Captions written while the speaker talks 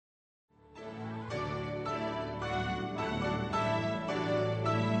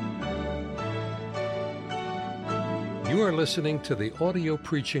You are listening to the audio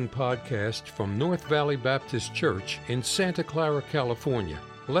preaching podcast from North Valley Baptist Church in Santa Clara, California,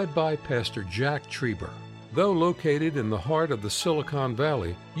 led by Pastor Jack Trieber. Though located in the heart of the Silicon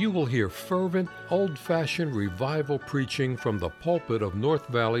Valley, you will hear fervent, old-fashioned revival preaching from the pulpit of North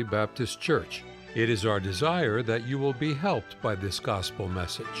Valley Baptist Church. It is our desire that you will be helped by this gospel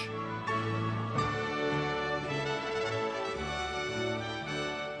message.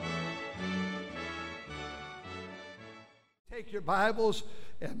 Take your Bibles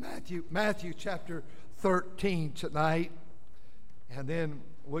and Matthew chapter 13 tonight, and then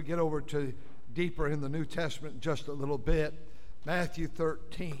we'll get over to deeper in the New Testament in just a little bit. Matthew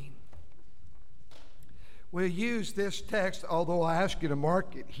 13. We'll use this text, although I ask you to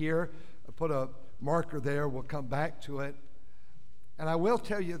mark it here. I put a marker there. We'll come back to it. And I will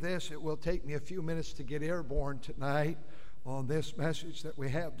tell you this, it will take me a few minutes to get airborne tonight on this message that we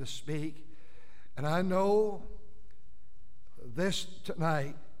have to speak. And I know this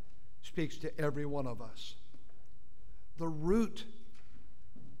tonight speaks to every one of us. The root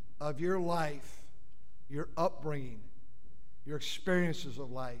of your life, your upbringing, your experiences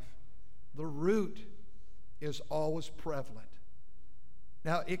of life, the root is always prevalent.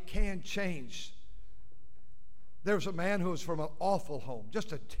 Now, it can change. There was a man who was from an awful home,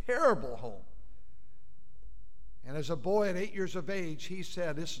 just a terrible home. And as a boy at 8 years of age, he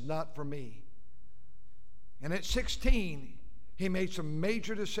said, "This is not for me." And at 16, he made some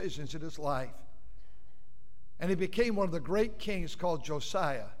major decisions in his life. And he became one of the great kings called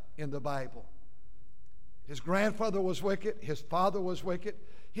Josiah in the Bible. His grandfather was wicked. His father was wicked.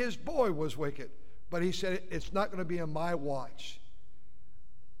 His boy was wicked. But he said, "It's not going to be on my watch."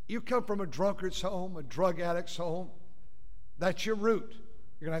 You come from a drunkard's home, a drug addict's home. That's your root.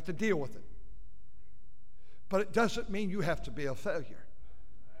 You're going to have to deal with it. But it doesn't mean you have to be a failure.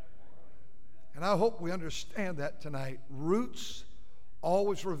 And I hope we understand that tonight. Roots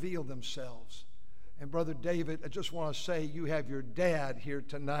always reveal themselves. And Brother David, I just want to say you have your dad here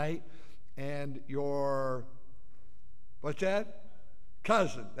tonight and your, what's that?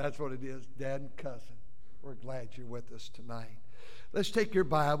 Cousin. That's what it is, dad and cousin. We're glad you're with us tonight. Let's take your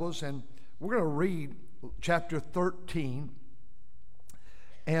Bibles and we're going to read chapter 13.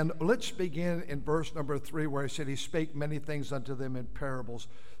 And let's begin in verse number 3 where he said, "He spake many things unto them in parables."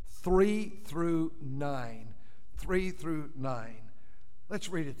 3 through 9. 3 through 9. Let's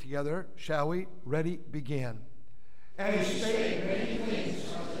read it together, shall we? Ready, begin. And he spake many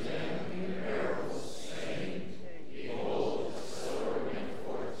things unto them in parables, saying, Behold, a sower went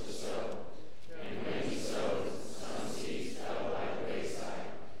forth to sow. And when he sowed, some seeds fell by the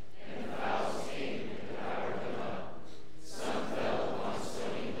wayside, and the fowls came and devoured them up. Some fell upon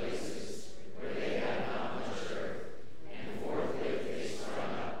stony places, where they had not much earth, and forthwith they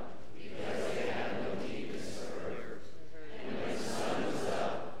sprung up, because they had no deepness of earth. And when the sun was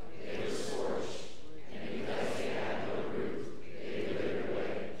up, they were scorched, and because they had no root, they withered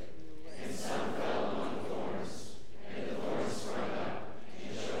away. And some fell among thorns, and the thorns sprung up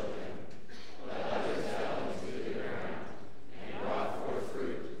and choked them. But others fell into the ground, and brought forth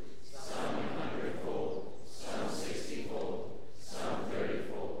fruit, some 100-fold, some 60-fold, some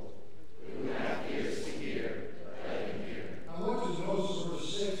 30-fold. Who hath ears to hear, let him hear. I want you to notice verse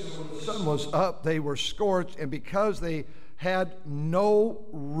 6, and when the sun was up, they were scorched, and because they had no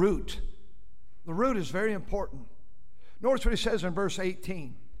root. The root is very important. Notice what he says in verse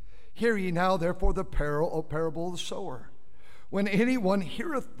 18. "Hear ye now therefore the parable of the sower. When anyone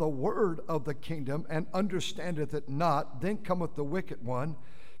heareth the word of the kingdom and understandeth it not, then cometh the wicked one,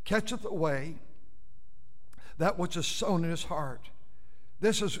 catcheth away that which is sown in his heart.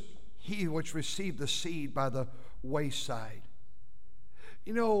 This is he which received the seed by the wayside."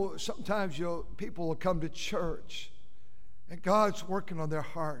 You know, sometimes people will come to church and God's working on their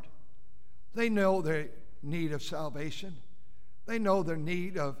heart. They know their need of salvation. They know their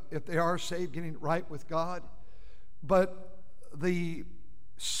need of, if they are saved, getting right with God. But the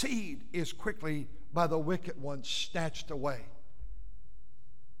seed is quickly by the wicked one snatched away.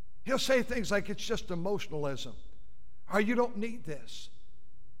 He'll say things like it's just emotionalism, or you don't need this.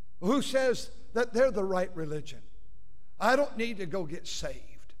 Who says that they're the right religion? I don't need to go get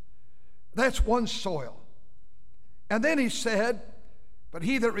saved. That's one soil. And then he said, "But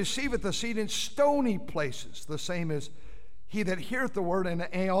he that receiveth the seed in stony places, the same as he that heareth the word and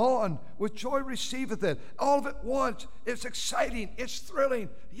aeon with joy receiveth it." All of it once. It's exciting. It's thrilling.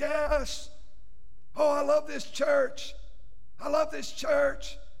 Yes. Oh, I love this church. I love this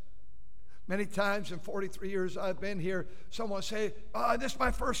church. Many times in 43 years I've been here, someone will say, "Oh, this is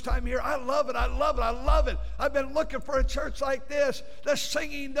my first time here. I love it. I love it. I love it. I've been looking for a church like this. The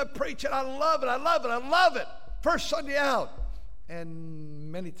singing, the preaching. I love it. I love it. I love it." First Sunday out.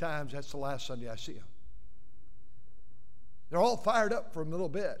 And many times that's the last Sunday I see them. They're all fired up for a little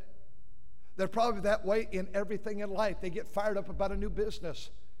bit. They're probably that way in everything in life. They get fired up about a new business.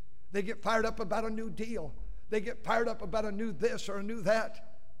 They get fired up about a new deal. They get fired up about a new this or a new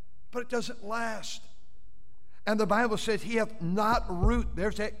that. But it doesn't last. And the Bible says, he hath not root.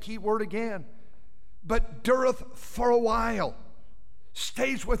 There's that key word again. But dureth for a while.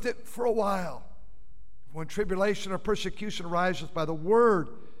 Stays with it for a while. When tribulation or persecution arises by the word,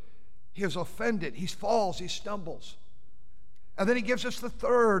 he is offended. He falls. He stumbles. And then he gives us the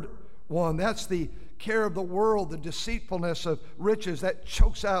third one. That's the care of the world, the deceitfulness of riches that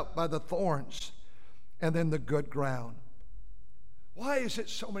chokes out by the thorns. And then the good ground. Why is it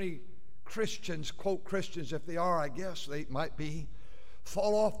so many Christians, quote Christians, if they are, I guess they might be,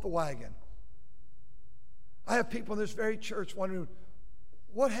 fall off the wagon? I have people in this very church wondering,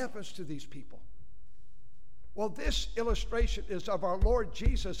 what happens to these people? Well, this illustration is of our Lord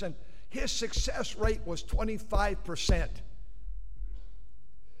Jesus, and his success rate was 25%.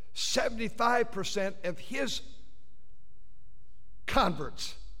 75% of his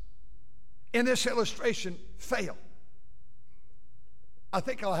converts in this illustration fail. I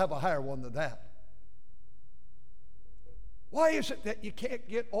think I'll have a higher one than that. Why is it that you can't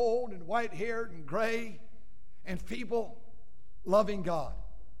get old and white-haired and gray and feeble loving God?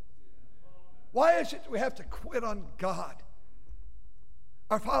 Why is it we have to quit on God?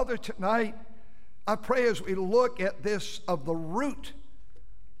 Our Father, tonight, I pray as we look at this of the root,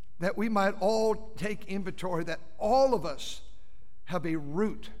 that we might all take inventory, that all of us have a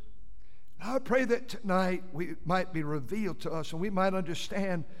root. I pray that tonight we might be revealed to us and we might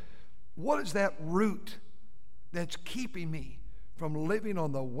understand what is that root that's keeping me from living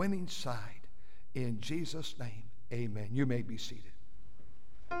on the winning side. In Jesus' name, amen. You may be seated.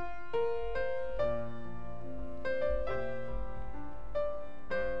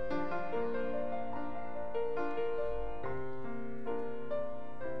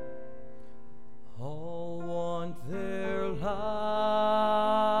 All want their lives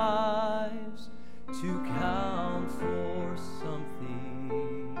to count for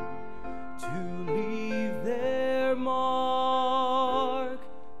something, to leave their mark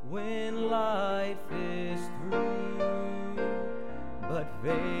when life is through. But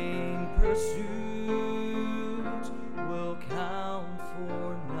vain pursuit will count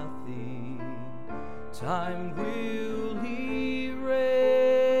for nothing. Time will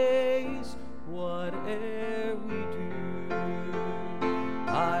erase whate'er we do.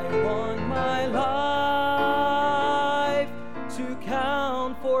 I want my life to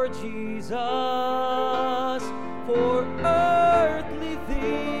count for Jesus, for earthly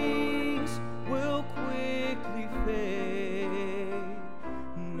things will quickly fade.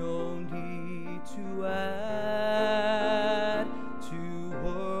 No need to add to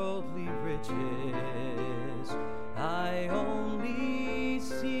worldly riches. I only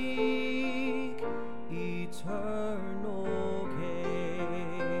seek eternal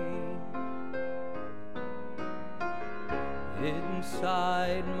gain.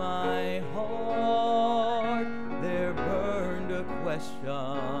 Inside my heart there burned a question: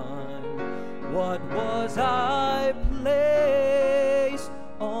 what was I placed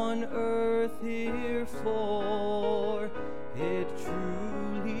on earth here for? It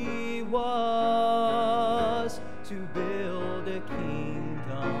truly was to build a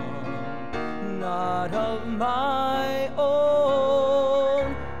kingdom, not of my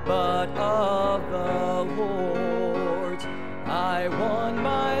own, but of the Lord's. I want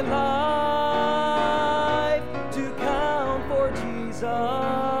my life to count for Jesus,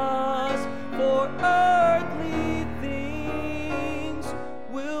 for earthly things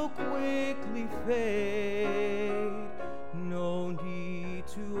will quickly fade. No need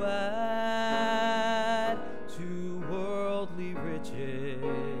to add to worldly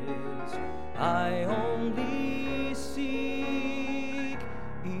riches. I only seek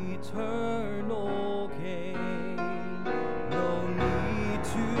eternal gain. No need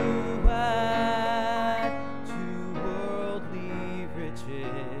to add to worldly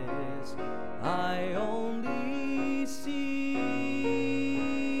riches. I only seek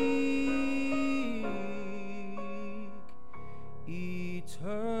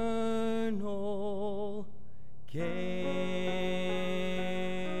eternal gain.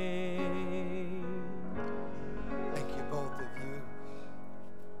 Thank you, both of you.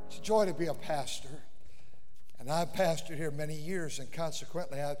 It's a joy to be a pastor. And I've pastored here many years, and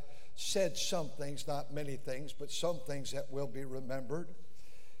consequently I've said some things, not many things, but some things that will be remembered.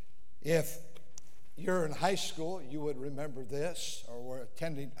 If you're in high school, you would remember this, or were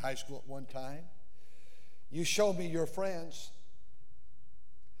attending high school at one time. You show me your friends,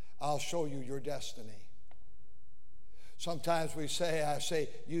 I'll show you your destiny. Sometimes I say,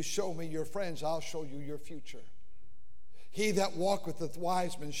 you show me your friends, I'll show you your future. He that walketh with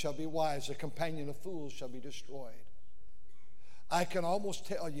wise men shall be wise. A companion of fools shall be destroyed. I can almost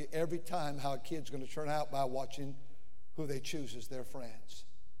tell you every time how a kid's going to turn out by watching who they choose as their friends.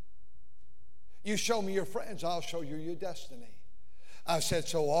 You show me your friends, I'll show you your destiny. I've said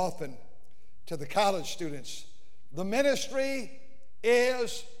so often to the college students, the ministry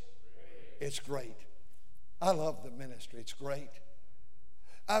it's great. I love the ministry. It's great.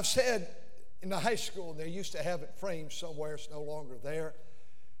 I've said in the high school, they used to have it framed somewhere. It's no longer there.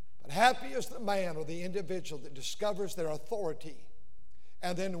 But happy is the man or the individual that discovers their authority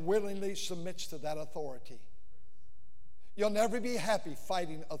and then willingly submits to that authority. You'll never be happy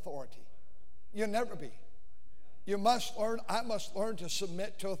fighting authority. You'll never be. I must learn to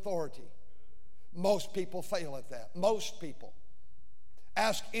submit to authority. Most people fail at that. Most people.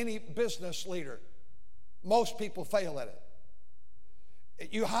 Ask any business leader. Most people fail at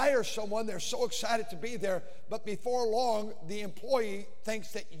it. You hire someone, they're so excited to be there, but before long, the employee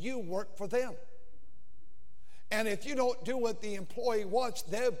thinks that you work for them. And if you don't do what the employee wants,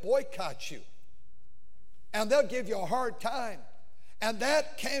 they'll boycott you. And they'll give you a hard time. And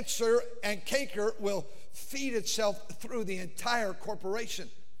that cancer and canker will feed itself through the entire corporation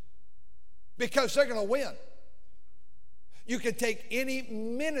because they're going to win. You can take any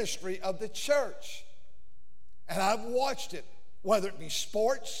ministry of the church, and I've watched it, whether it be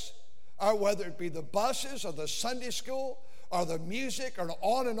sports or whether it be the buses or the Sunday school or the music or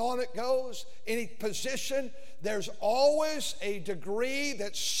on it goes, any position, there's always a degree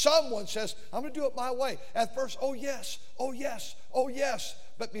that someone says, I'm going to do it my way. At first, oh yes, oh yes, oh yes.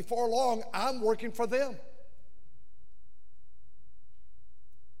 But before long, I'm working for them.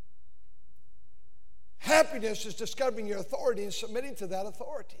 Happiness is discovering your authority and submitting to that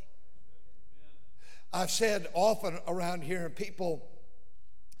authority. I've said often around here, and people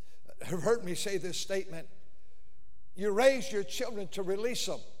have heard me say this statement, you raise your children to release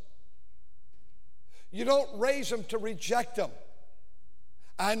them. You don't raise them to reject them.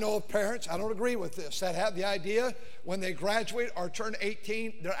 I know of parents, I don't agree with this, that have the idea when they graduate or turn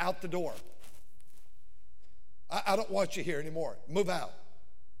 18, they're out the door. I don't want you here anymore. Move out.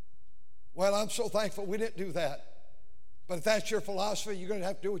 Well, I'm so thankful we didn't do that. But if that's your philosophy, you're going to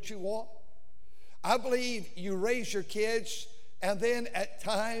have to do what you want. I believe you raise your kids, and then at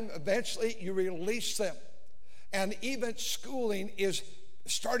time, eventually, you release them. And even schooling is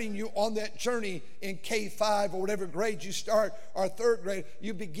starting you on that journey in K-5 or whatever grade you start, or third grade.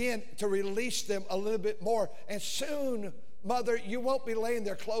 You begin to release them a little bit more. And soon, mother, you won't be laying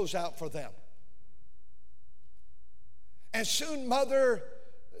their clothes out for them. And soon, mother,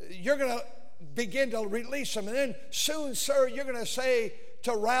 you're going to begin to release them. And then soon, sir, you're going to say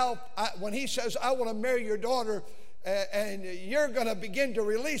to Ralph, when he says, I want to marry your daughter, and you're going to begin to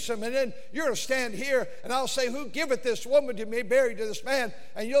release him, and then you're going to stand here, and I'll say, who giveth this woman to be married to this man?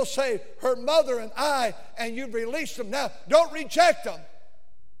 And you'll say, her mother and I, and you've released them. Now, don't reject them.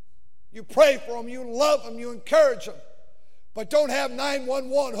 You pray for them, you love them, you encourage them. But don't have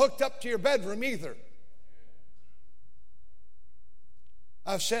 911 hooked up to your bedroom either.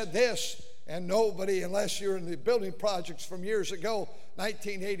 I've said this, and nobody, unless you're in the building projects from years ago,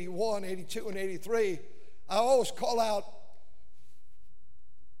 1981, 82, and 83, I always call out,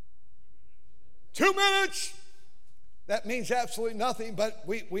 2 minutes. That means absolutely nothing, but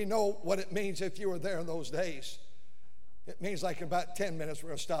we know what it means if you were there in those days. It means like in about 10 minutes we're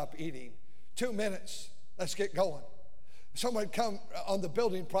going to stop eating. 2 minutes, let's get going. Someone would come on the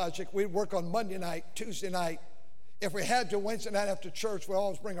building project, we'd work on Monday night, Tuesday night. If we had to, Wednesday night after church, we'd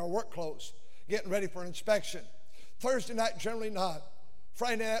always bring our work clothes, getting ready for an inspection. Thursday night, generally not.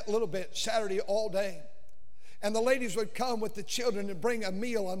 Friday night, a little bit. Saturday, all day. And the ladies would come with the children and bring a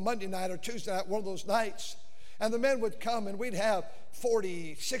meal on Monday night or Tuesday night, one of those nights. And the men would come, and we'd have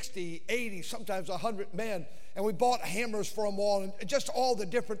 40, 60, 80, sometimes 100 men. And we bought hammers for them all, and just all the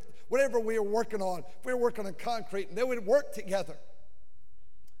different, whatever we were working on. If we were working on concrete, and they would work together.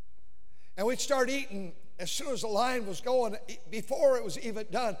 And we'd start eating as soon as the line was going, before it was even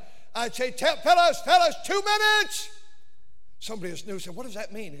done. I'd say, fellas, 2 minutes. Somebody that's new said, what does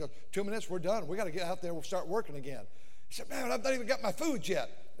that mean? He goes, 2 minutes, we're done. We got to get out there, we'll start working again. He said, man, I've not even got my food yet.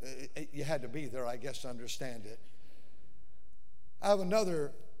 You had to be there, I guess, to understand it. I have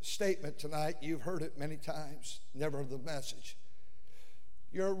another statement tonight. You've heard it many times, never heard the message.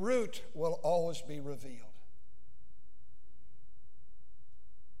 Your root will always be revealed.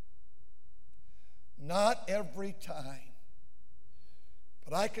 Not every time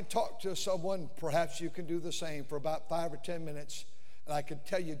But I can talk to someone, perhaps you can do the same, for about 5 or 10 minutes, and I can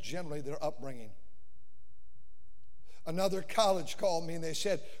tell you generally their upbringing. Another college called me and they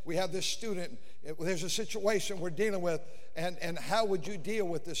said, we have this student, there's a situation we're dealing with, and how would you deal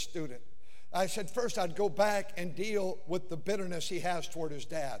with this student? I said, first I'd go back and deal with the bitterness he has toward his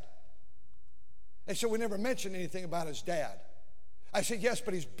dad. They said, we never mentioned anything about his dad. I said, yes,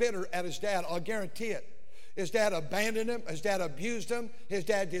 but he's bitter at his dad. I'll guarantee it. His dad abandoned him. His dad abused him. His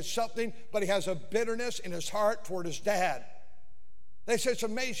dad did something, but he has a bitterness in his heart toward his dad. They said, it's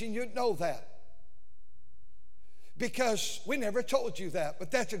amazing you'd know that. Because we never told you that,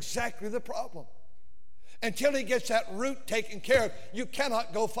 but that's exactly the problem. Until he gets that root taken care of, you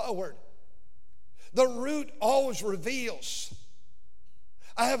cannot go forward. The root always reveals.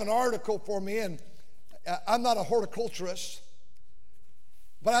 I have an article for me, and I'm not a horticulturist,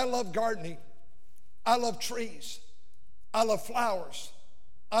 but I love gardening. I love trees. I love flowers.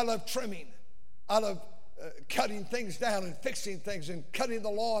 I love trimming. I love cutting things down and fixing things and cutting the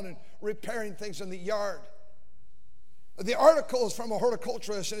lawn and repairing things in the yard. The article is from a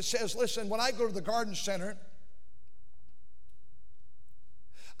horticulturist, and it says, listen, when I go to the garden center,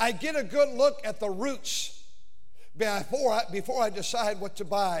 I get a good look at the roots before I decide what to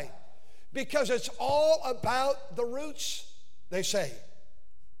buy, because it's all about the roots, they say.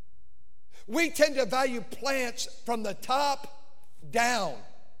 We tend to value plants from the top down.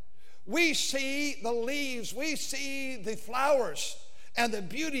 We see the leaves, we see the flowers and the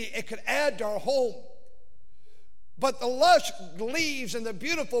beauty it could add to our home. But the lush leaves and the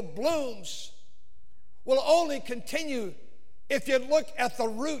beautiful blooms will only continue if you look at the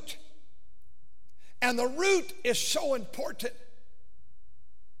root. And the root is so important.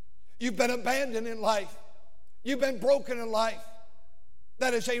 You've been abandoned in life. You've been broken in life.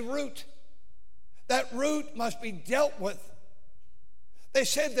 That is a root. That root must be dealt with. They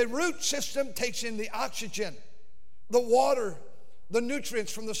said the root system takes in the oxygen, the water, the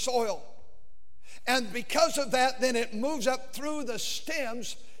nutrients from the soil. And because of that, then it moves up through the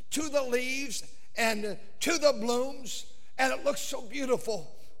stems to the leaves and to the blooms, and it looks so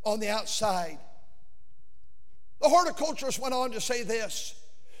beautiful on the outside. The horticulturist went on to say this: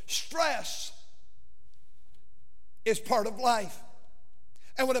 stress is part of life.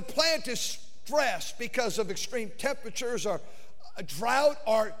 And when a plant is stressed because of extreme temperatures or a drought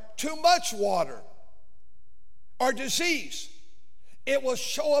or too much water or disease, it will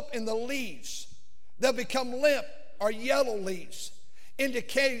show up in the leaves. They'll become limp or yellow leaves,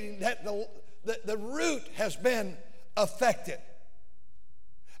 indicating that the root has been affected.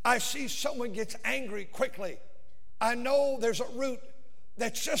 I see someone gets angry quickly. I know there's a root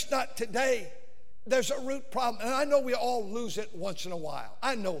that's just not today. There's a root problem, and I know we all lose it once in a while.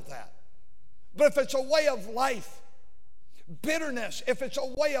 I know that. But if it's a way of life, bitterness, if it's a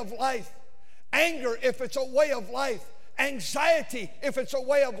way of life, anger, if it's a way of life, anxiety, if it's a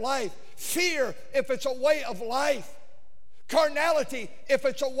way of life, fear, if it's a way of life, carnality, if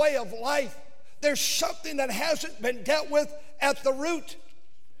it's a way of life, there's something that hasn't been dealt with at the root.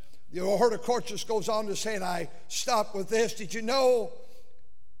 The horticulturist goes on to say, and I stop with this: did you know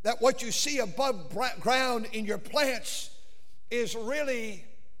that what you see above ground in your plants is really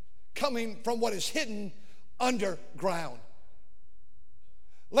coming from what is hidden underground?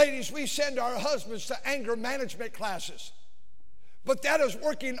 Ladies, we send our husbands to anger management classes, but that is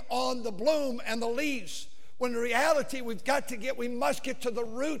working on the bloom and the leaves, when in reality we must get to the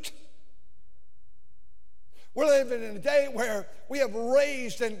root. We're living in a day where we have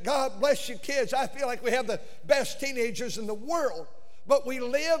raised, and God bless you kids, I feel like we have the best teenagers in the world, but we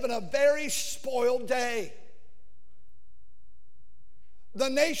live in a very spoiled day. The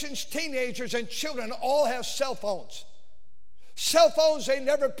nation's teenagers and children all have cell phones. Cell phones they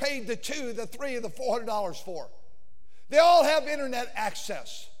never paid the $200, the $300, the $400 for. They all have internet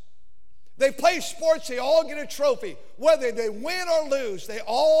access. They play sports, they all get a trophy. Whether they win or lose, they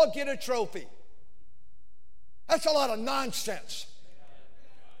all get a trophy. That's a lot of nonsense.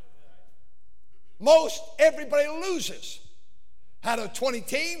 Most everybody loses. Out of 20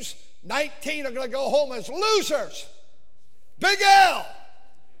 teams, 19 are going to go home as losers. Big L,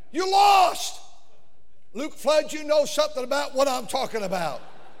 you lost. Luke Flood, you know something about what I'm talking about.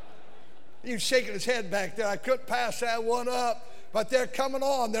 He's shaking his head back there. I couldn't pass that one up, but they're coming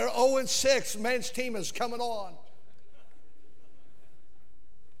on. They're 0-6. Men's team is coming on.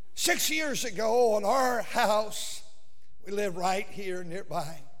 6 years ago in our house, we live right here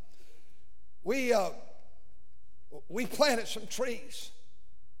nearby, we planted some trees.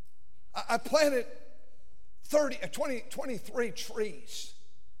 I planted 23 trees.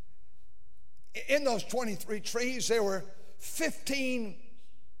 In those 23 trees, there were 15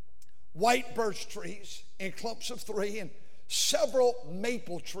 white birch trees in clumps of 3 and several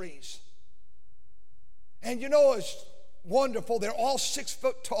maple trees. And you know, it's wonderful. They're all 6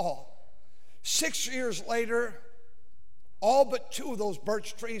 foot tall. 6 years later, all but 2 of those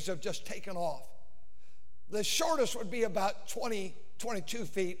birch trees have just taken off. The shortest would be about 22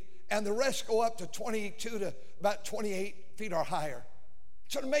 feet, and the rest go up to 22 to about 28 feet or higher.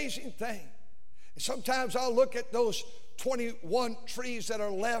 It's an amazing thing. And sometimes I'll look at those 21 trees that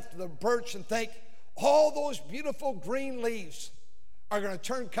are left, the birch, and think, all those beautiful green leaves are going to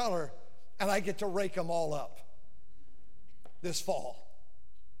turn color, and I get to rake them all up this fall.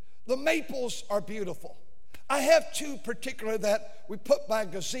 The maples are beautiful. I have 2 particular that we put by a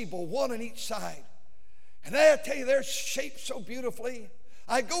gazebo, 1 on each side. And I tell you, they're shaped so beautifully.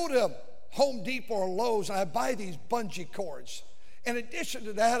 I go to Home Depot or Lowe's and I buy these bungee cords. In addition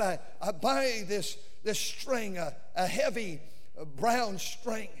to that, I buy this string, a heavy brown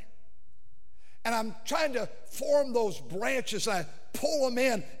string. And I'm trying to form those branches. And I pull them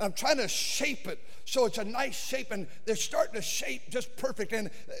in. And I'm trying to shape it so it's a nice shape. And they're starting to shape just perfect.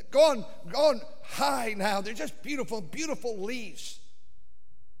 And gone high now. They're just beautiful, beautiful leaves.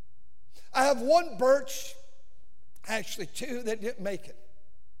 I have 1 birch, actually 2, that didn't make it.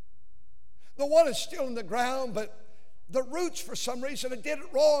 The one is still in the ground, but the roots, for some reason, it did it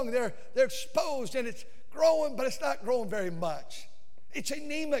wrong. They're exposed, and it's growing, but it's not growing very much. It's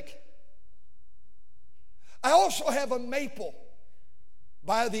anemic. I also have a maple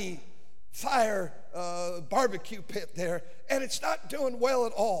by the fire barbecue pit there, and it's not doing well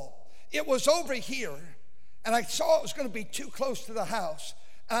at all. It was over here, and I saw it was going to be too close to the house,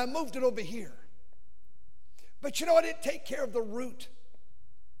 and I moved it over here. But you know, I didn't take care of the root.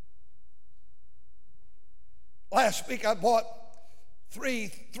 Last week I bought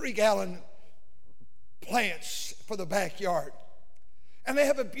 3-gallon plants for the backyard, and they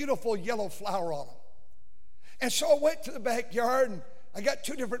have a beautiful yellow flower on them. And so I went to the backyard, and I got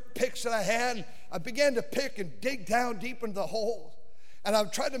 2 different picks that I had, and I began to pick and dig down deep into the hole. And I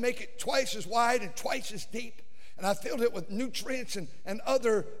tried to make it twice as wide and twice as deep. And I filled it with nutrients and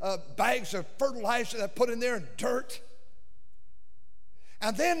other bags of fertilizer that I put in there, and dirt.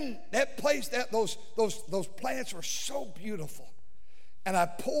 And then that place, those plants were so beautiful. And I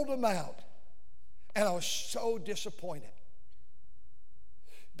pulled them out, and I was so disappointed.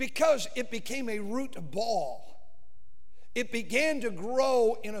 Because it became a root ball. It began to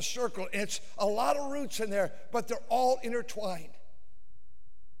grow in a circle. And it's a lot of roots in there, but they're all intertwined.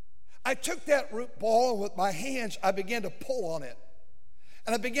 I took that root ball, and with my hands, I began to pull on it.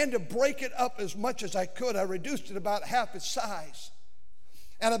 And I began to break it up as much as I could. I reduced it about half its size.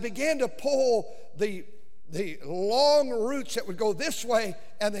 And I began to pull the long roots that would go this way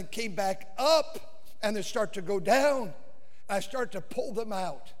and then came back up and then start to go down. And I started to pull them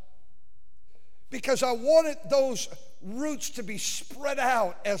out. Because I wanted those roots to be spread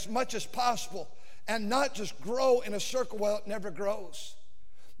out as much as possible and not just grow in a circle where it never grows.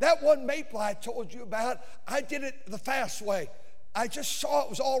 That one maple I told you about, I did it the fast way. I just saw it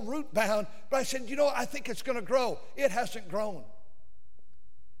was all root bound, but I said, you know, I think it's going to grow. It hasn't grown.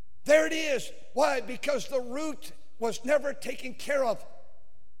 There it is. Why? Because the root was never taken care of.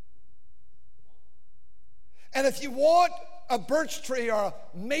 And if you want a birch tree or a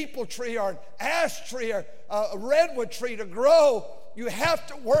maple tree or an ash tree or a redwood tree to grow, you have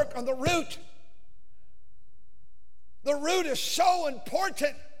to work on the root. The root is so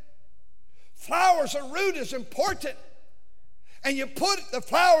important. Flowers, a root is important. And you put the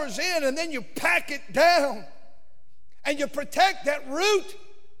flowers in and then you pack it down and you protect that root.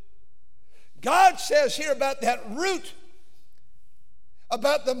 God says here about that root,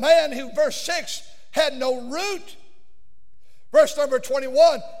 about the man who, verse 6, had no root. Verse number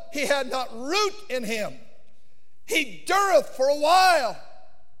 21, he had not root in him. He dureth for a while.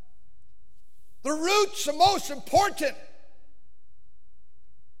 The root's the most important.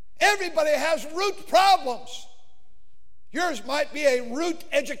 Everybody has root problems. Yours might be a root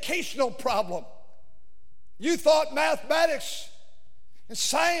educational problem. You thought mathematics and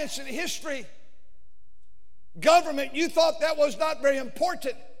science and history, government, you thought that was not very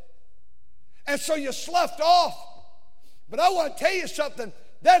important. And so you sloughed off. But I want to tell you something.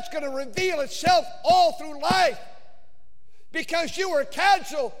 That's going to reveal itself all through life. Because you were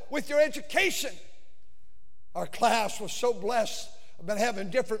casual with your education. Our class was so blessed. I've been having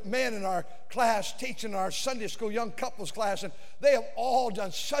different men in our class teaching our Sunday school young couples class, and they have all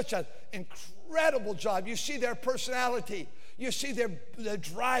done such an incredible job. You see their personality. You see their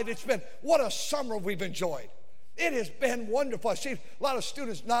drive. It's been, what a summer we've enjoyed. It has been wonderful. I see a lot of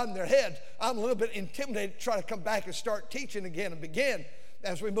students nodding their heads. I'm a little bit intimidated to try to come back and start teaching again and begin.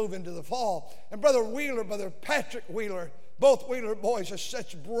 as we move into the fall. And Brother Wheeler, Brother Patrick Wheeler, both Wheeler boys are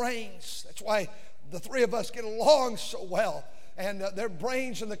such brains. That's why the three of us get along so well. And their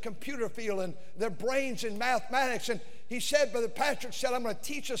brains in the computer field and their brains in mathematics. And he said, Brother Patrick said, I'm going to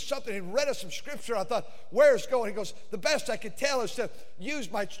teach us something. He read us some scripture. I thought, where's it going? He goes, the best I could tell is to use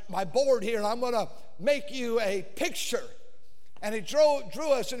my board here, and I'm going to make you a picture. And he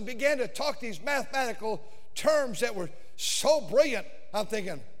drew us and began to talk these mathematical terms that were so brilliant. I'm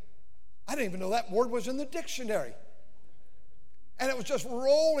thinking, I didn't even know that word was in the dictionary. And it was just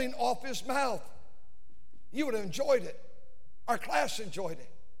rolling off his mouth. You would have enjoyed it. Our class enjoyed it.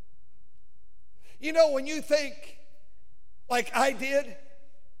 You know, when you think like I did,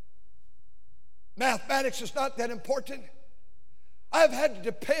 mathematics is not that important. I've had to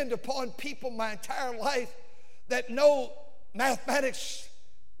depend upon people my entire life that know mathematics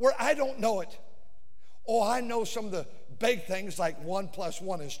where I don't know it. Oh, I know some of the big things like 1 +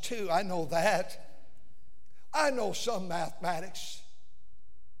 1 is 2. I know that. I know some mathematics.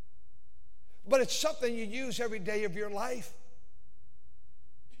 But it's something you use every day of your life.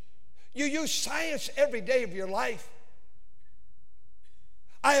 You use science every day of your life.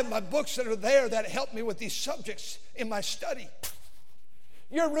 I have my books that are there that help me with these subjects in my study.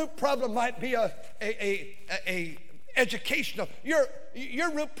 Your root problem might be a educational.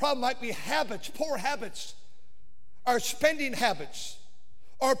 Your root problem might be habits, poor habits, or spending habits,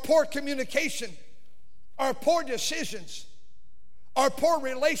 or poor communication, or poor decisions, or poor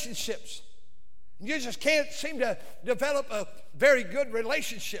relationships. You just can't seem to develop a very good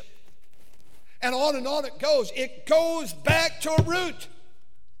relationship. And on it goes. It goes back to a root.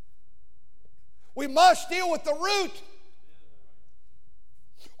 We must deal with the root,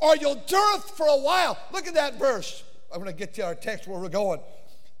 or you'll dearth for a while. Look at that verse. I'm going to get to our text where we're going.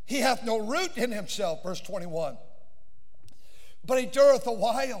 He hath no root in himself, verse 21. But he dureth a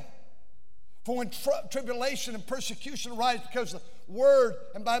while. For when tribulation and persecution arise because of the word,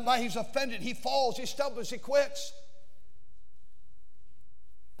 and by and by he's offended, he falls, he stumbles, he quits.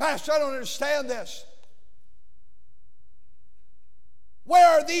 Pastor, I don't understand this. Where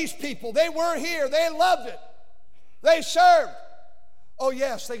are these people? They were here. They loved it. They served. Oh,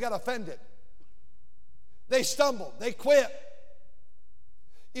 yes, they got offended. They stumbled. They quit.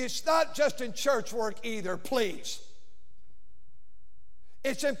 It's not just in church work either, please.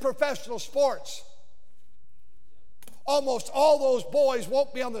 It's in professional sports. Almost all those boys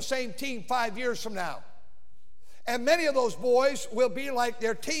won't be on the same team 5 years from now. And many of those boys will be like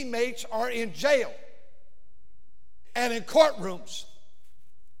their teammates are in jail and in courtrooms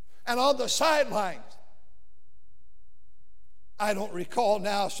and on the sidelines. I don't recall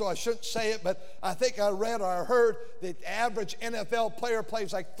now, so I shouldn't say it, but I think I read or heard that the average NFL player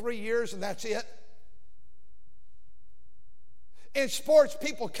plays like 3 years and that's it. In sports,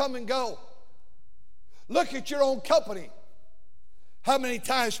 people come and go. Look at your own company. How many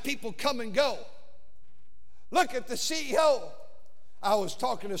times people come and go? Look at the CEO. I was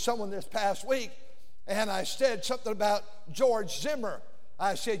talking to someone this past week, and I said something about George Zimmer.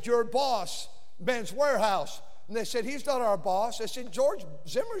 I said, your boss, Men's Warehouse. And they said, he's not our boss. I said, George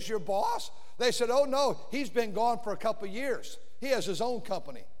Zimmer's your boss? They said, oh, no, he's been gone for a couple of years. He has his own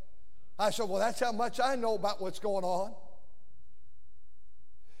company. I said, well, that's how much I know about what's going on.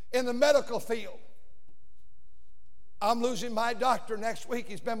 In the medical field, I'm losing my doctor next week.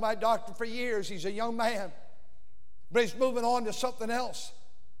 He's been my doctor for years. He's a young man, but he's moving on to something else.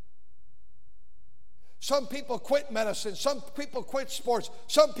 Some people quit medicine. Some people quit sports.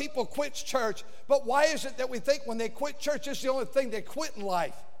 Some people quit church. But why is it that we think when they quit church, it's the only thing they quit in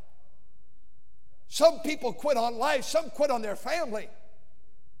life? Some people quit on life. Some quit on their family.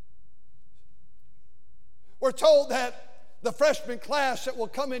 We're told that the freshman class that will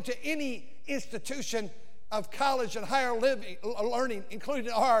come into any institution of college and higher learning,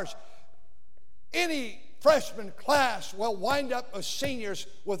 including ours, any freshman class will wind up as seniors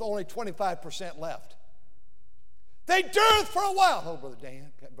with only 25% left. They dearth for a while. Oh, Brother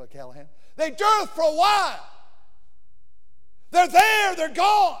Dan, Brother Callahan. They dearth for a while. They're there, they're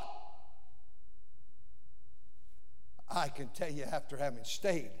gone. I can tell you after having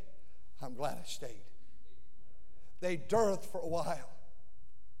stayed, I'm glad I stayed. They dearth for a while.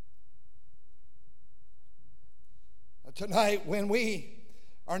 Tonight, when we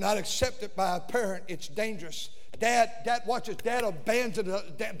are not accepted by a parent, it's dangerous. Dad watches. Dad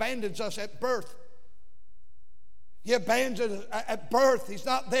abandons us at birth. He abandons us at birth. He's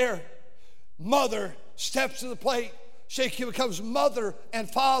not there. Mother steps to the plate. She becomes mother and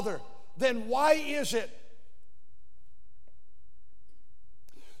father. Then why is it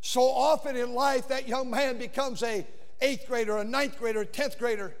so often in life that young man becomes a 8th grader, a 9th grader, a 10th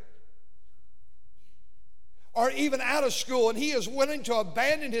grader, or even out of school, and he is willing to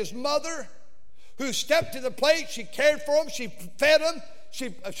abandon his mother who stepped to the plate. She cared for him. She fed him.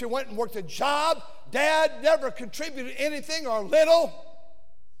 She went and worked a job. Dad never contributed anything or little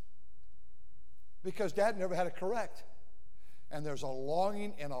because Dad never had to correct. And there's a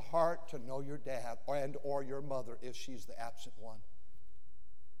longing in a heart to know your dad or your mother if she's the absent one.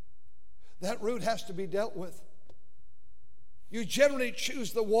 That root has to be dealt with. You generally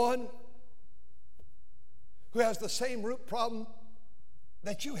choose the one who has the same root problem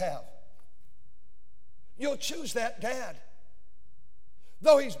that you have. You'll choose that dad.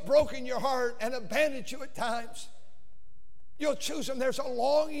 Though he's broken your heart and abandoned you at times, you'll choose him. There's a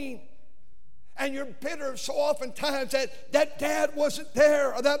longing, and you're bitter so oftentimes that dad wasn't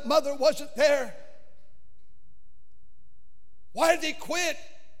there or that mother wasn't there. Why did they quit?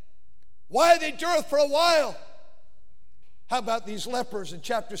 Why did they endure for a while? How about these lepers in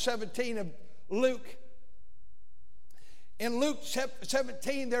chapter 17 of Luke? In Luke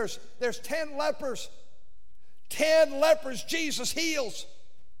 17, there's 10 lepers. 10 lepers Jesus heals.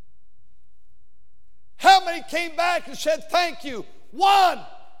 How many came back and said, thank you? 1.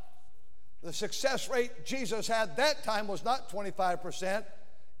 The success rate Jesus had that time was not 25%,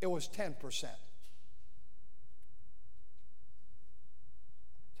 it was 10%.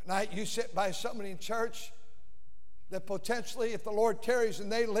 Tonight you sit by somebody in church that potentially, if the Lord tarries and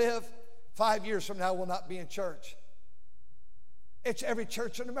they live, 5 years from now will not be in church. It's every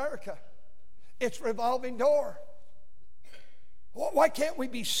church in America. It's revolving door. Why can't we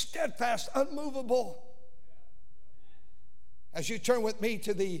be steadfast, unmovable? As you turn with me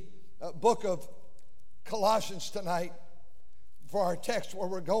to the book of Colossians tonight for our text where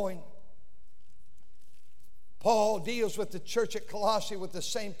we're going, Paul deals with the church at Colossae with the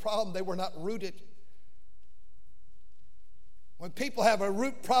same problem. They were not rooted. When people have a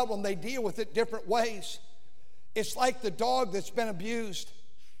root problem, they deal with it different ways. It's like the dog that's been abused.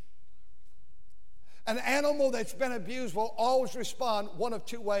 An animal that's been abused will always respond one of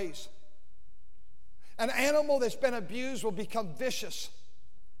 2 ways. An animal that's been abused will become vicious.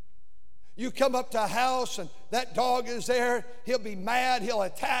 You come up to a house and that dog is there, he'll be mad, he'll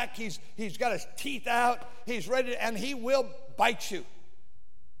attack, he's got his teeth out, he's ready, and he will bite you.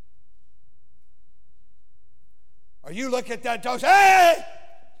 Or you look at that dog, say, hey!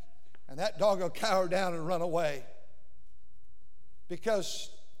 And that dog will cower down and run away. Because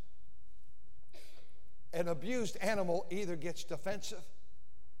an abused animal either gets defensive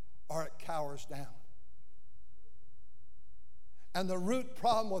or it cowers down. And the root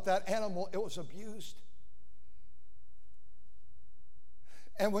problem with that animal, it was abused.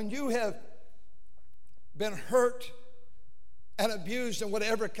 And when you have been hurt and abused in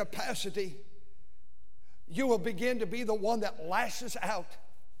whatever capacity, you will begin to be the one that lashes out,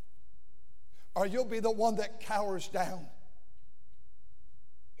 or you'll be the one that cowers down.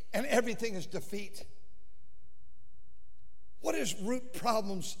 And everything is defeat. What is root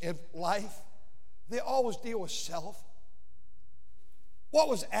problems in life? They always deal with self. What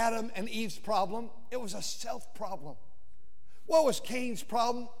was Adam and Eve's problem? It was a self problem. What was Cain's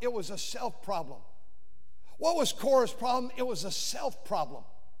problem? It was a self problem. What was Korah's problem? It was a self problem.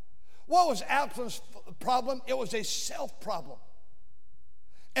 What was Absalom's problem? It was a self problem.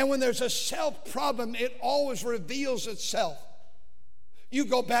 And when there's a self problem, it always reveals itself. You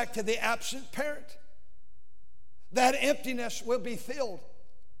go back to the absent parent. That emptiness will be filled.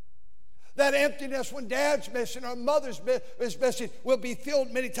 That emptiness when dad's missing or mother's is missing will be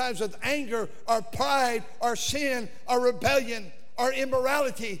filled many times with anger or pride or sin or rebellion or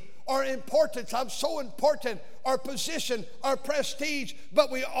immorality or importance. I'm so important, or position or prestige,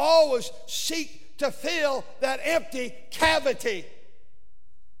 but we always seek to fill that empty cavity.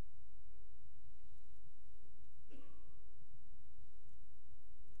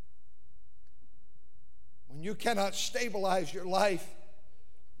 When you cannot stabilize your life,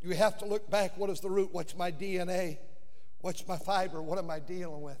 you have to look back. What is the root? What's my DNA? What's my fiber? What am I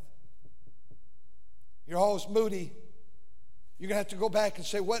dealing with? You're always moody. You're going to have to go back and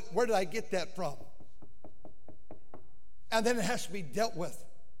say, where did I get that from? And then it has to be dealt with.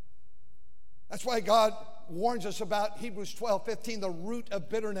 That's why God warns us about Hebrews 12:15, the root of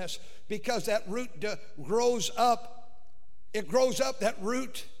bitterness, because that root grows up. It grows up, that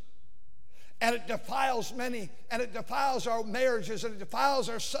root. And it defiles many, and it defiles our marriages, and it defiles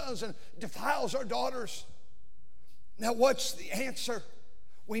our sons, and it defiles our daughters. Now, what's the answer?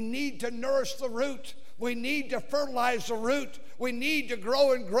 We need to nourish the root. We need to fertilize the root. We need to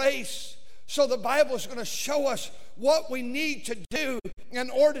grow in grace. So the Bible is going to show us what we need to do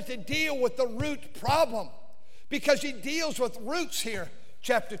in order to deal with the root problem. because he deals with roots here.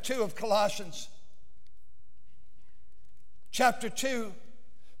 Chapter 2 of Colossians. Chapter 2,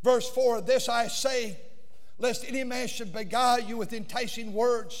 verse 4, this I say, lest any man should beguile you with enticing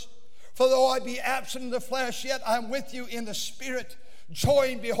words. For though I be absent in the flesh, yet I am with you in the spirit,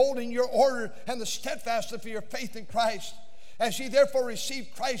 joying, beholding your order and the steadfastness of your faith in Christ. As ye therefore receive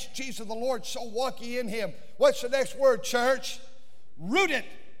Christ Jesus the Lord, so walk ye in him. What's the next word, church? Rooted.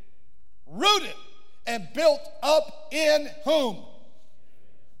 Rooted and built up in whom?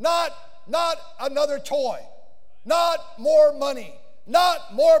 Not another toy. Not more money.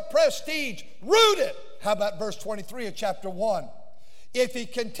 Not more prestige. Rooted. How about verse 23 of chapter 1? If he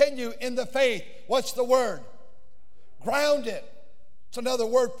continue in the faith, what's the word? Grounded. It's another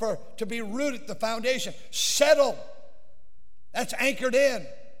word for to be rooted, the foundation. Settled. That's anchored in.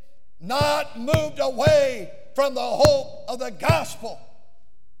 Not moved away from the hope of the gospel.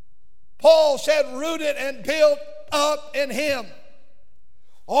 Paul said rooted and built up in him.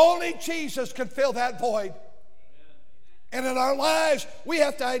 Only Jesus can fill that void. And in our lives, we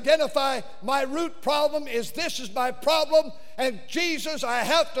have to identify my root problem is this is my problem. And Jesus, I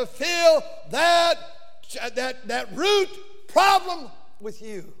have to fill that root problem with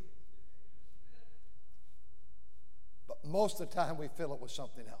you. But most of the time, we fill it with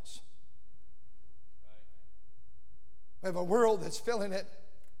something else. We have a world that's filling it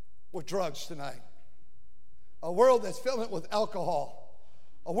with drugs tonight. A world that's filling it with alcohol.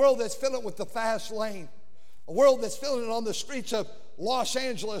 A world that's filling it with the fast lane. A world that's filling it on the streets of Los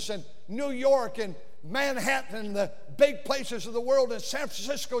Angeles and New York and Manhattan and the big places of the world, in San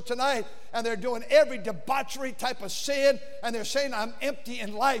Francisco tonight, and they're doing every debauchery type of sin, and they're saying, I'm empty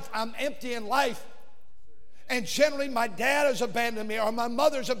in life, I'm empty in life. And generally my dad has abandoned me, or my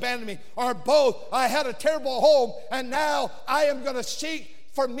mother's abandoned me, or both. I had a terrible home, and now I am going to seek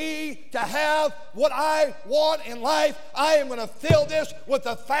for me to have what I want in life. I am going to fill this with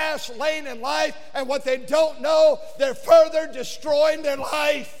the fast lane in life, and what they don't know, they're further destroying their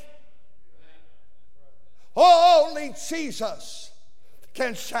life. Only Jesus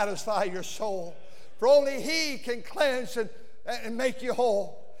can satisfy your soul, for only he can cleanse and make you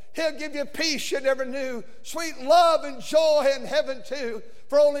whole. He'll give you peace you never knew, sweet love and joy in heaven too,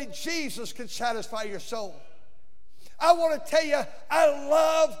 for only Jesus can satisfy your soul. I want to tell you, I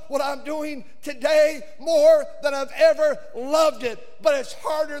love what I'm doing today more than I've ever loved it, but it's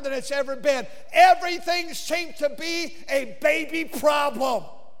harder than it's ever been. Everything seems to be a baby problem.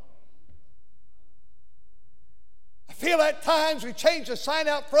 I feel at times we change the sign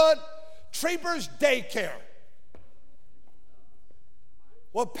out front, Trieber's Daycare.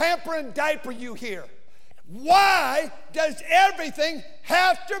 We'll pamper and diaper you here. Why does everything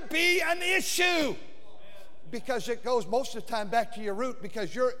have to be an issue? Because it goes most of the time back to your root,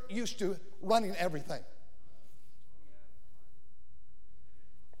 because you're used to running everything.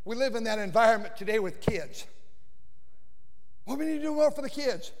 We live in that environment today with kids. What do we need to do more for the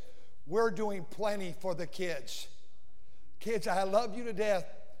kids? We're doing plenty for the kids. Kids, I love you to death,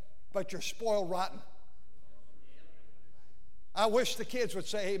 but you're spoiled rotten. I wish the kids would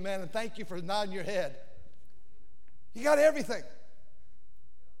say amen and thank you for nodding your head. You got everything.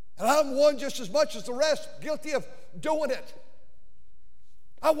 And I'm one just as much as the rest, guilty of doing it.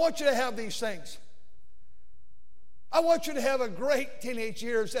 I want you to have these things. I want you to have a great teenage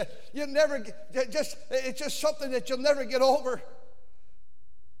years that you'll never it's just something that you'll never get over.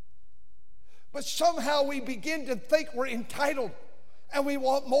 But somehow we begin to think we're entitled and we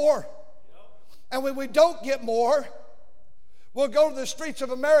want more. And when we don't get more, we'll go to the streets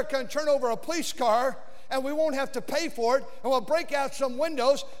of America and turn over a police car, and we won't have to pay for it, and we'll break out some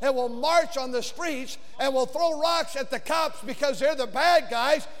windows, and we'll march on the streets, and we'll throw rocks at the cops because they're the bad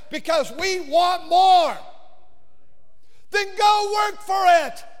guys, because we want more. Then go work for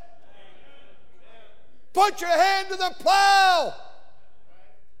it. Put your hand to the plow.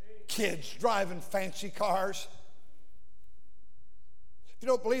 Kids driving fancy cars. If you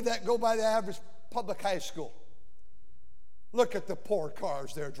don't believe that, go by the average public high school. Look at the poor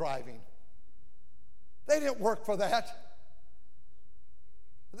cars they're driving. They didn't work for that.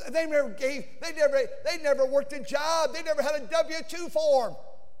 They never worked a job. They never had a W-2 form.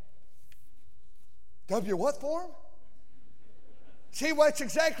 W what form? See, that's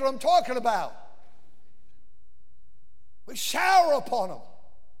exactly what I'm talking about. We shower upon them.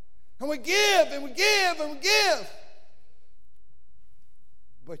 And we give, and we give, and we give.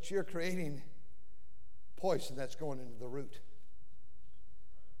 But you're creating poison that's going into the root.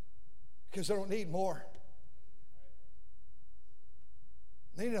 Because they don't need more.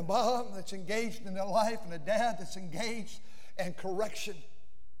 They need a mom that's engaged in their life and a dad that's engaged in correction.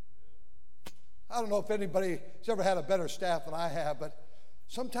 I don't know if anybody's ever had a better staff than I have, but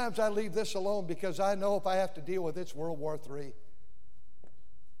sometimes I leave this alone because I know if I have to deal with it, it's World War III.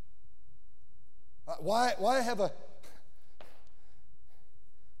 Why have a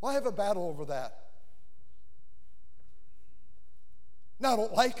battle over that? Now, I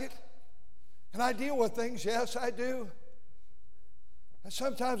don't like it. And I deal with things, yes, I do. And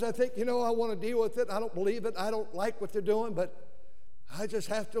sometimes I think, I want to deal with it. I don't believe it. I don't like what they're doing, but I just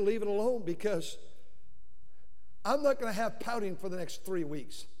have to leave it alone because I'm not going to have pouting for the next 3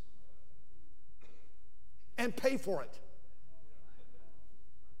 weeks and pay for it.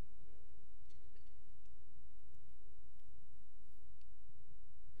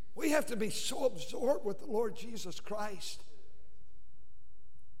 We have to be so absorbed with the Lord Jesus Christ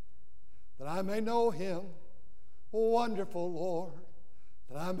that I may know him, wonderful Lord,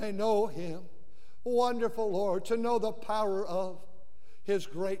 that I may know him, wonderful Lord, to know the power of his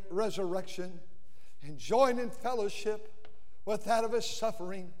great resurrection and join in fellowship with that of his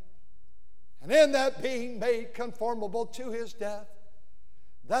suffering, and in that being made conformable to his death,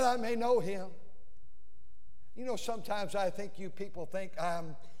 that I may know him. Sometimes I think you people think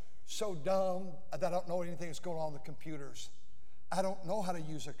I'm so dumb that I don't know anything that's going on in the computers. I don't know how to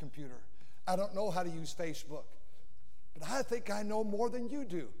use a computer. I don't know how to use Facebook. But I think I know more than you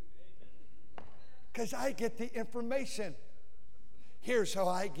do, because I get the information. Here's how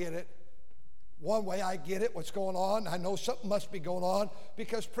I get it. One way I get it, what's going on, I know something must be going on,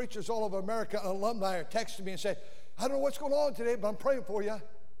 because preachers all over America and alumni are texting me and say, I don't know what's going on today, but I'm praying for you.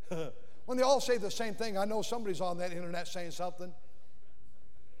 When they all say the same thing, I know somebody's on that internet saying something.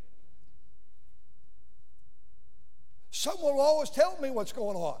 Someone will always tell me what's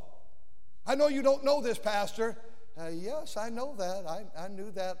going on. I know you don't know this, Pastor. Yes, I know that. I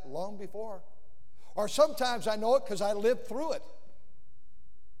knew that long before. Or sometimes I know it because I lived through it.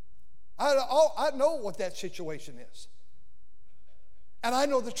 I know what that situation is. And I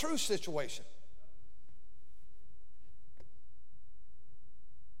know the true situation.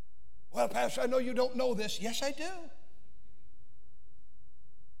 Well, Pastor, I know you don't know this. Yes, I do.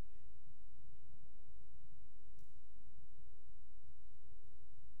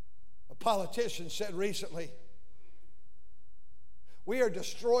 A politician said recently, we are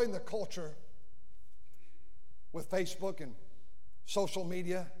destroying the culture with Facebook and social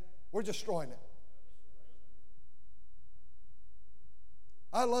media. We're destroying it.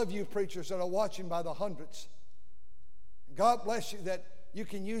 I love you preachers that are watching by the hundreds. God bless you that you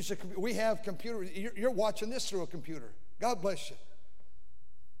can use a computer. We have computers. You're watching this through a computer. God bless you.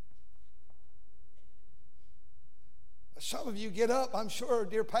 Some of you get up, I'm sure,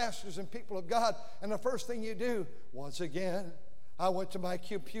 dear pastors and people of God, and the first thing you do, once again, I went to my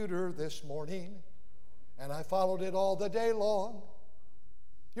computer this morning, and I followed it all the day long.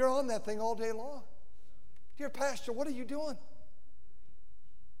 You're on that thing all day long. Dear pastor, what are you doing?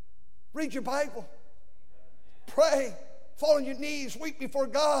 Read your Bible. Pray. Fall on your knees. Weep before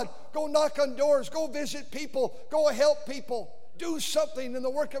God. Go knock on doors. Go visit people. Go help people. Do something in the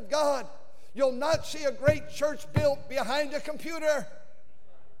work of God. You'll not see a great church built behind a computer.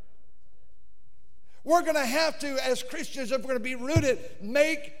 We're going to have to, as Christians, if we're going to be rooted,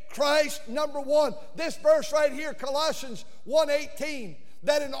 make Christ number one. This verse right here, Colossians 1:18,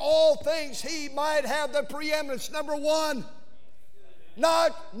 that in all things he might have the preeminence, number one.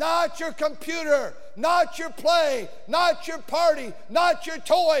 Not your computer, not your play, not your party, not your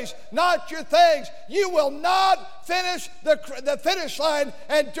toys, not your things. You will not finish the finish line,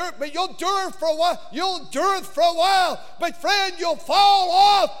 but you'll endure for a while. You'll endure for a while, but friend, you'll fall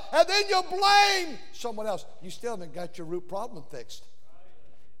off, and then you'll blame someone else. You still haven't got your root problem fixed.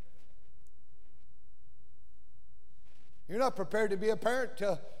 You're not prepared to be a parent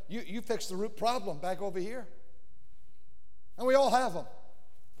till you fix the root problem back over here. And we all have them.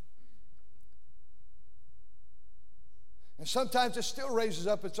 And sometimes it still raises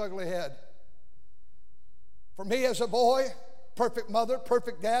up its ugly head. For me as a boy, perfect mother,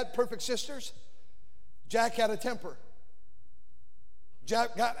 perfect dad, perfect sisters, Jack had a temper.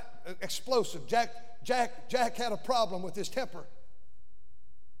 Jack got explosive. Jack had a problem with his temper.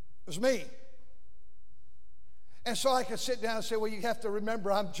 It was me. And so I could sit down and say, well, you have to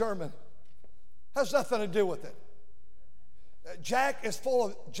remember I'm German. Has nothing to do with it. Jack is full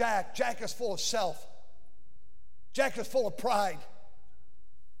of self. Jack is full of pride.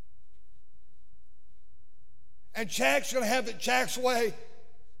 And Jack's going to have it Jack's way.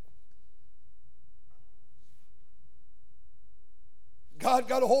 God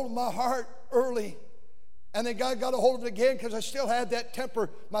got a hold of my heart early. And then God got a hold of it again because I still had that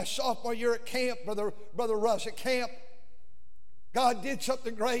temper my sophomore year at camp, Brother Russ, at camp. God did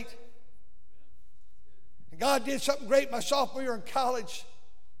something great. And God did something great my sophomore year in college.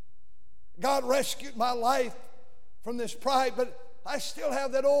 God rescued my life from this pride, but I still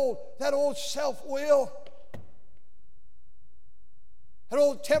have that old self-will. That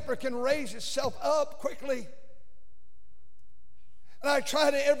old temper can raise itself up quickly. And I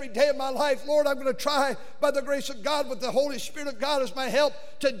try to every day of my life, Lord, I'm going to try by the grace of God with the Holy Spirit of God as my help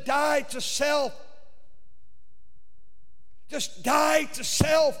to die to self. Just die to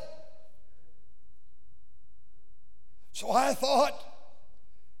self. So I thought,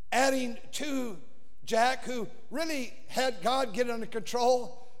 adding to Jack, who really had God get under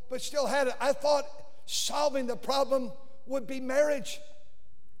control, but still had it, I thought solving the problem would be marriage.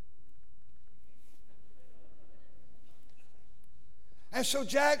 And so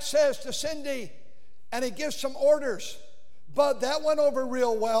Jack says to Cindy, and he gives some orders, but that went over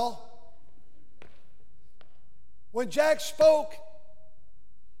real well. When Jack spoke,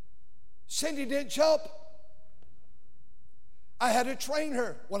 Cindy didn't jump. I had to train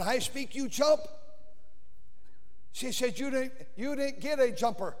her. When I speak, you jump. She said, you didn't get a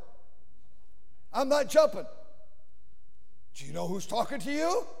jumper. I'm not jumping. Do you know who's talking to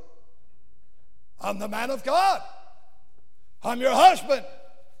you? I'm the man of God. I'm your husband.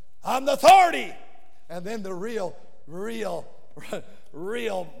 I'm the authority. And then the real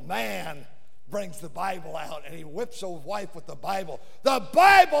man brings the Bible out, and he whips his wife with the Bible. The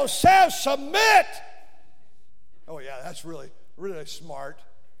Bible says submit. Oh yeah, that's really smart.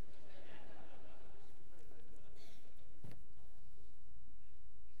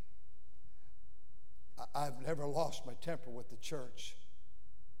 I've never lost my temper with the church.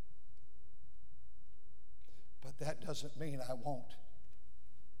 But that doesn't mean I won't.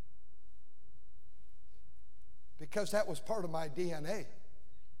 Because that was part of my DNA,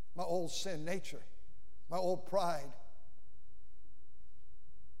 my old sin nature, my old pride.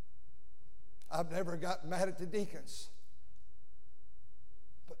 I've never gotten mad at the deacons.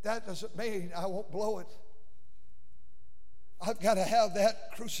 But that doesn't mean I won't blow it. I've got to have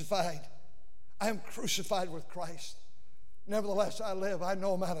that crucified. I am crucified with Christ. Nevertheless, I live. I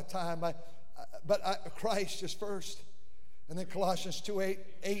know I'm out of time. But Christ is first. And then Colossians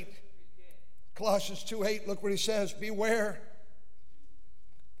 2:8. Colossians 2:8, look what he says. Beware,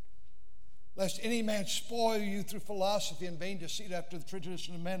 lest any man spoil you through philosophy and vain deceit after the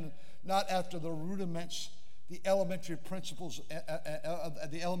tradition of men, not after the rudiments, the elementary principles of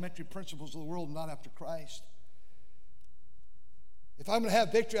the world, not after Christ. If I'm going to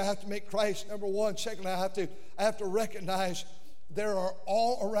have victory, I have to make Christ number one. Secondly, I have to recognize there are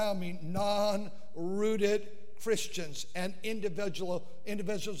all around me non-rooted Christians and individuals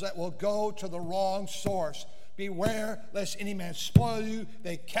that will go to the wrong source. Beware lest any man spoil you.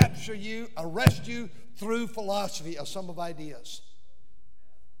 They capture you, arrest you through philosophy of some of ideas.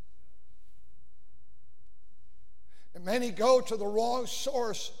 And many go to the wrong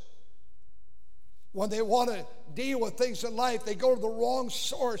source. When they want to deal with things in life, they go to the wrong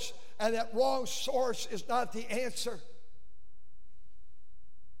source, and that wrong source is not the answer.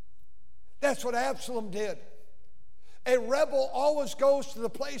 That's what Absalom did. A rebel always goes to the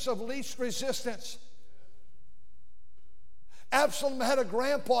place of least resistance. Absalom had a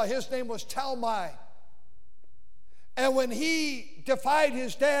grandpa. His name was Talmai. And when he defied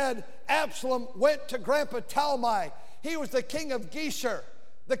his dad, Absalom went to Grandpa Talmai. He was the king of Geshur.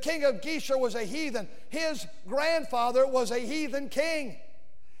 The king of Geshur was a heathen. His grandfather was a heathen king.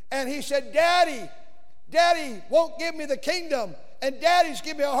 And he said, Daddy won't give me the kingdom. And Daddy's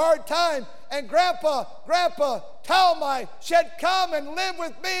giving me a hard time. And Grandpa Talmai said, come and live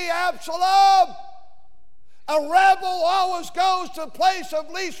with me, Absalom. A rebel always goes to the place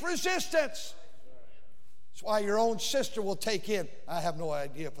of least resistance. That's why your own sister will take in. I have no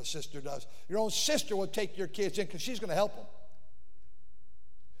idea if a sister does. Your own sister will take your kids in because she's going to help them.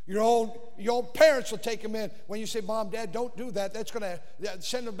 Your own parents will take them in. When you say, Mom, Dad, don't do that, that's going to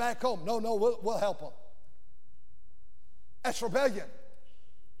send them back home. No, we'll help them. That's rebellion.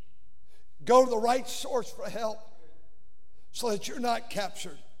 Go to the right source for help so that you're not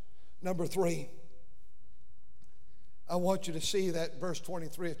captured. Number 3, I want you to see that verse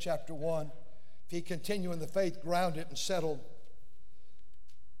 23 of chapter 1. If ye continue in the faith, grounded and settled,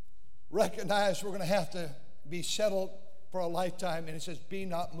 recognize we're going to have to be settled for a lifetime, and it says, be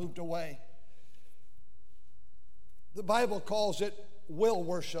not moved away. The Bible calls it will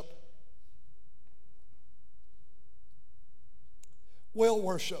worship. Will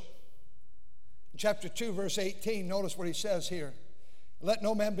worship. In chapter 2, verse 18, notice what he says here. Let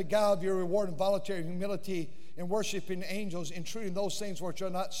no man beguile of your reward in voluntary humility in worshiping angels, entreating those things which are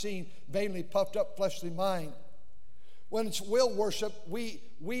not seen, vainly puffed up fleshly mind. When it's will worship, we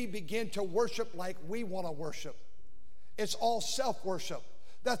begin to worship like we want to worship. It's all self-worship.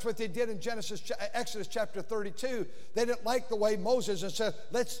 That's what they did in Exodus chapter 32. They didn't like the way Moses and said,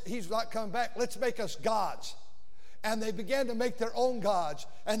 he's not coming back. Let's make us gods. And they began to make their own gods.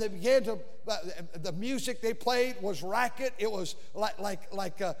 And they began to, the music they played was racket. It was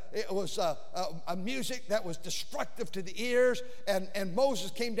a music that was destructive to the ears. And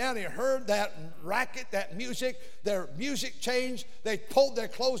Moses came down and heard that racket, that music. Their music changed. They pulled their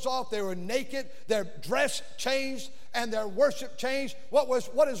clothes off. They were naked. Their dress changed. And their worship changed.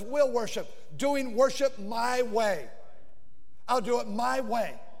 What is will worship? Doing worship my way. I'll do it my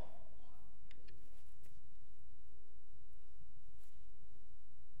way.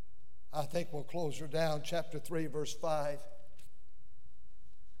 I think we'll close her down. Chapter 3, verse 5.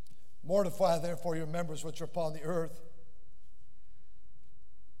 Mortify therefore your members which are upon the earth.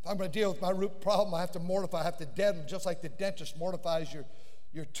 If I'm going to deal with my root problem, I have to mortify, I have to deaden, just like the dentist mortifies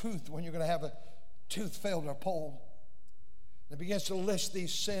your tooth when you're going to have a tooth failed or pulled. And it begins to list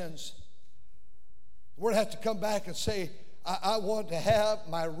these sins. We're going to have to come back and say, I want to have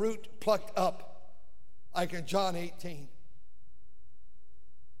my root plucked up, like in John 18.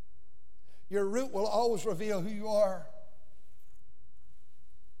 Your root will always reveal who you are.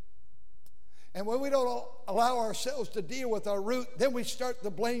 And when we don't allow ourselves to deal with our root, then we start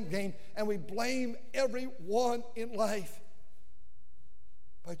the blame game, and we blame everyone in life.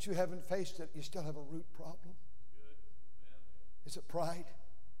 But you haven't faced it. You still have a root problem. Is it pride?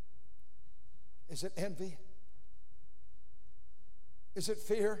 Is it envy? Is it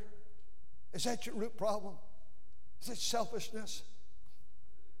fear? Is that your root problem? Is it selfishness?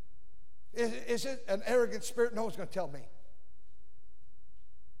 Is it an arrogant spirit? No one's going to tell me.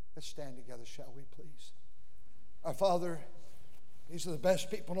 Let's stand together, shall we, please? Our Father, these are the best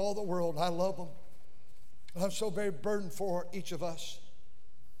people in all the world. I love them. I'm so very burdened for each of us.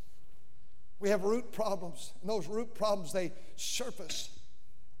 We have root problems, and those root problems, they surface,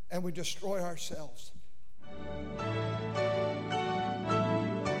 and we destroy ourselves.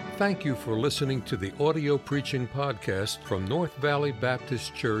 Thank you for listening to the audio preaching podcast from North Valley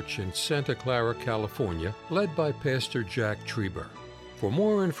Baptist Church in Santa Clara, California, led by Pastor Jack Trieber. For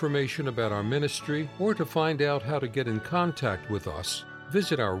more information about our ministry or to find out how to get in contact with us,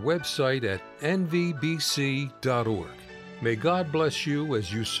 visit our website at nvbc.org. May God bless you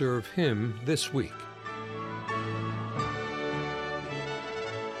as you serve Him this week.